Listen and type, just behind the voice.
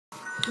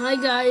Hi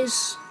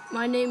guys,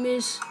 my name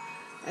is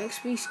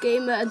XBeast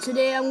Gamer and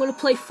today I'm going to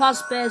play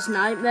Fazbears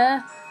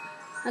Nightmare.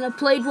 And I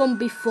played one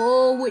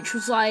before which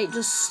was like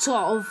just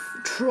sort of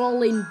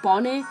trolling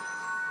Bonnie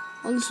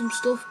on some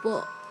stuff,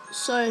 but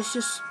so it's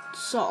just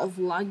sort of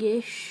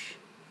laggish.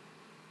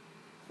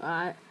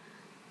 Right,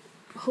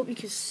 I hope you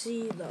can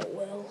see that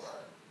well.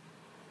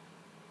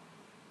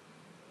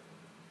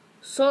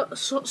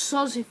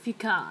 Soz if you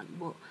can,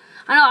 but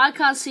I know I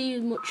can't see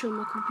much on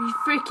my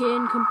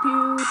freaking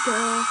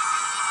computer.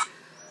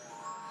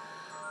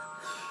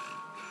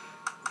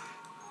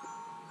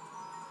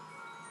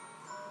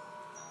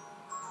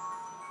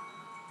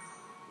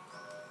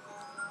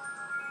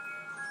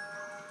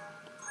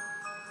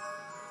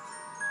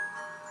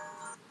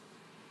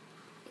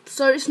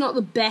 So it's not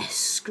the best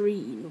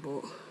screen,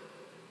 but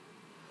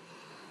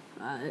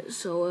right.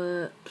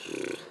 So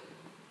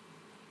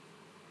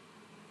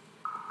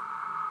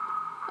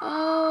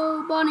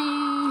oh,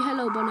 Bonnie,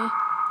 hello, Bonnie.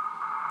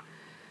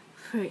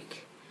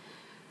 Frick.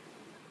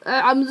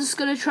 I'm just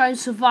gonna try and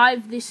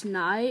survive this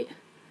night.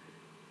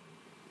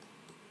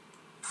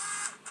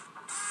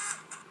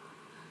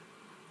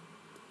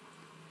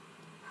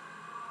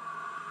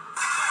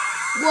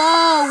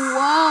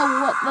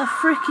 Whoa, what the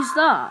frick is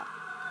that?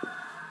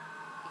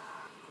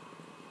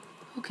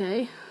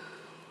 Okay.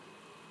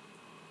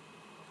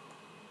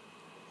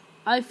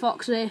 Hi,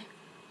 Foxy.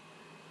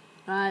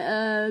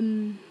 Right,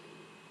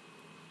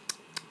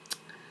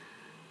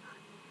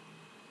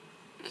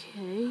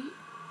 okay.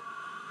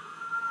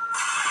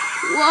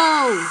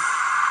 Whoa!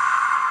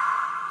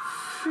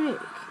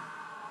 Frick.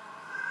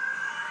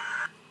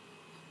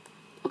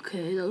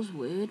 Okay, that was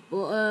weird,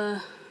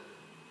 but,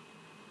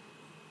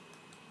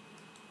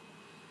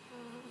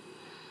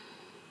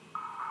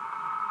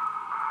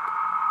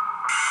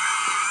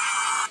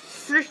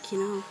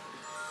 freaking hell.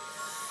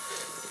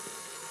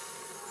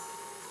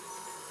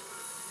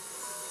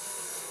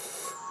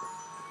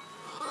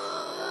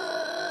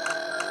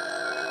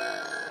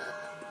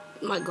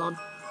 My God.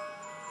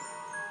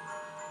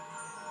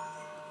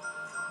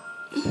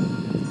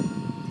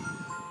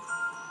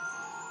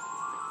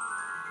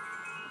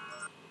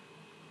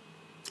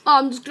 Oh,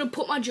 I'm just gonna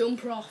put my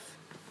jumper off.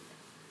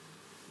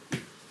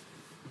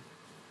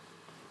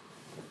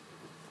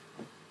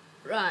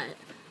 Right.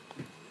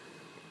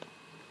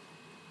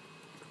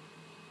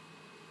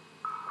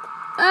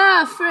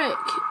 Ah, frick.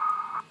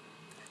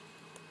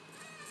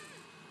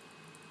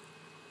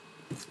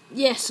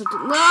 Yes, I did.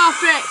 Ah,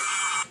 frick.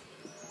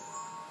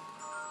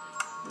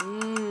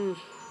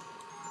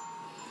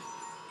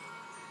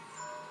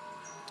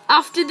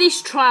 After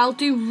this trial,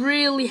 do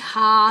really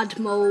hard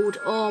mode.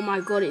 Oh my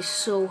God, it's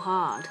so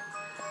hard.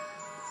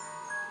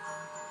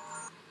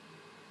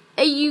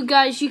 Hey, you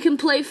guys, you can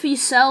play it for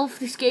yourself,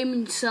 this game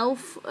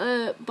yourself,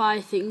 by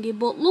thingy.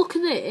 But look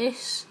at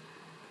this.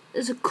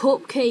 There's a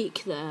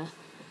cupcake there.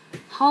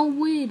 How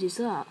weird is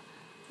that?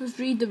 Let's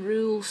read the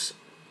rules.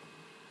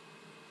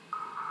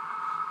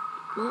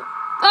 What?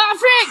 Ah,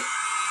 frick!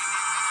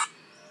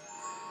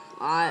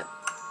 Alright.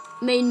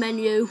 Main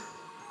menu.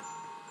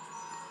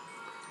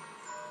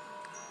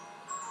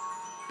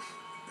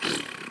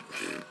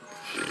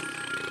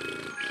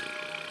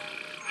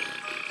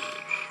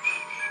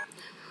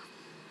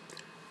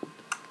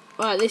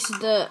 Alright, this is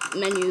the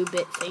menu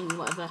bit thing,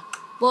 whatever.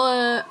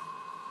 But,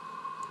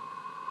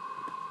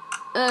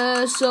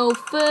 so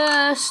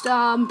first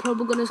I'm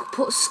probably going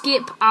to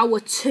skip hour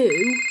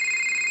 2.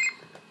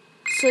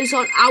 So it's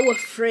on hour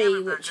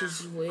 3, which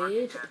is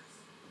weird.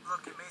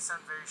 Look, it may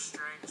sound very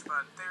strange,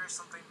 but there is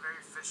something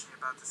very fishy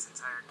about this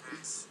entire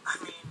case. I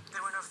mean,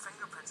 there were no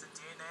fingerprints and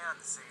DNA on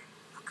the scene.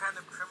 What kind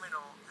of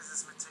criminal is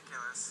this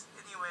meticulous?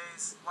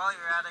 Anyways, while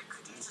you're at it,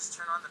 could you just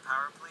turn on the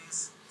power,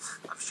 please?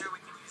 I'm sure we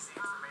could use the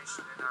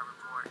information in our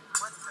report.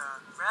 What the?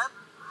 Rep?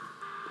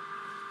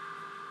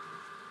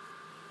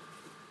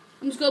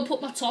 I'm just going to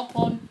put my top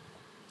on.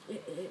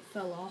 It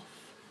fell off.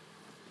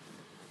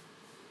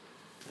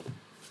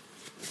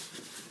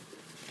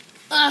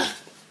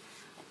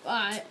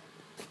 Right.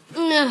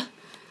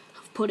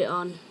 I've put it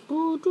on.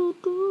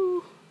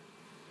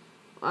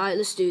 Alright,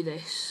 let's do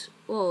this.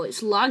 Oh,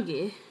 it's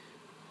laggy.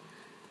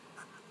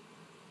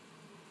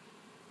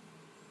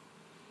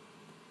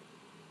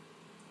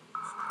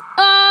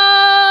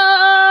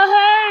 Oh,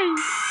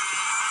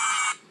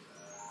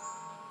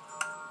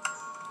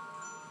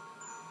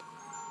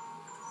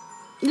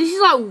 hey! This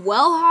is like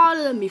well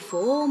harder than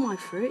before, my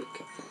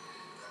frick.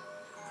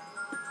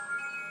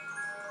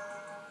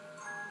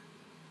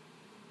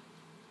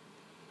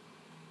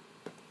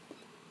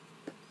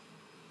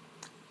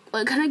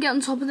 Wait, can I get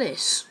on top of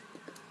this?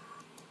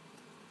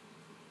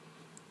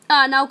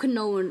 Ah, now can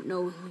no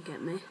one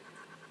get me.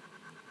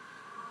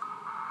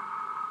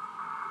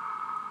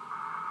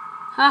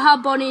 Haha,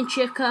 Bonnie and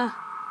Chica.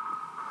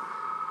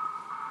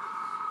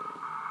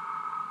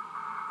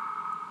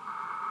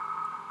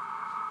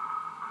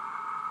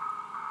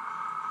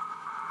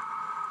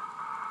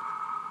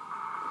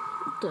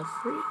 What the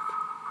freak?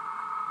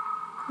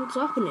 What's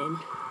happening?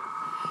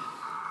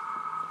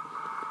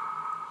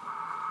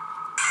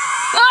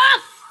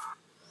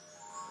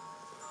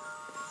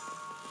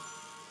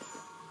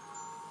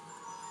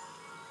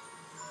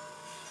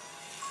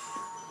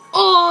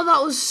 Oh,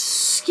 that was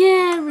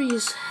scary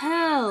as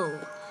hell.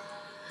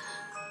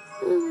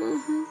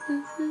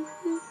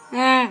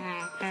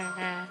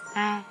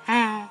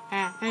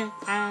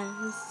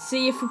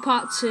 See you for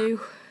part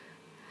 2.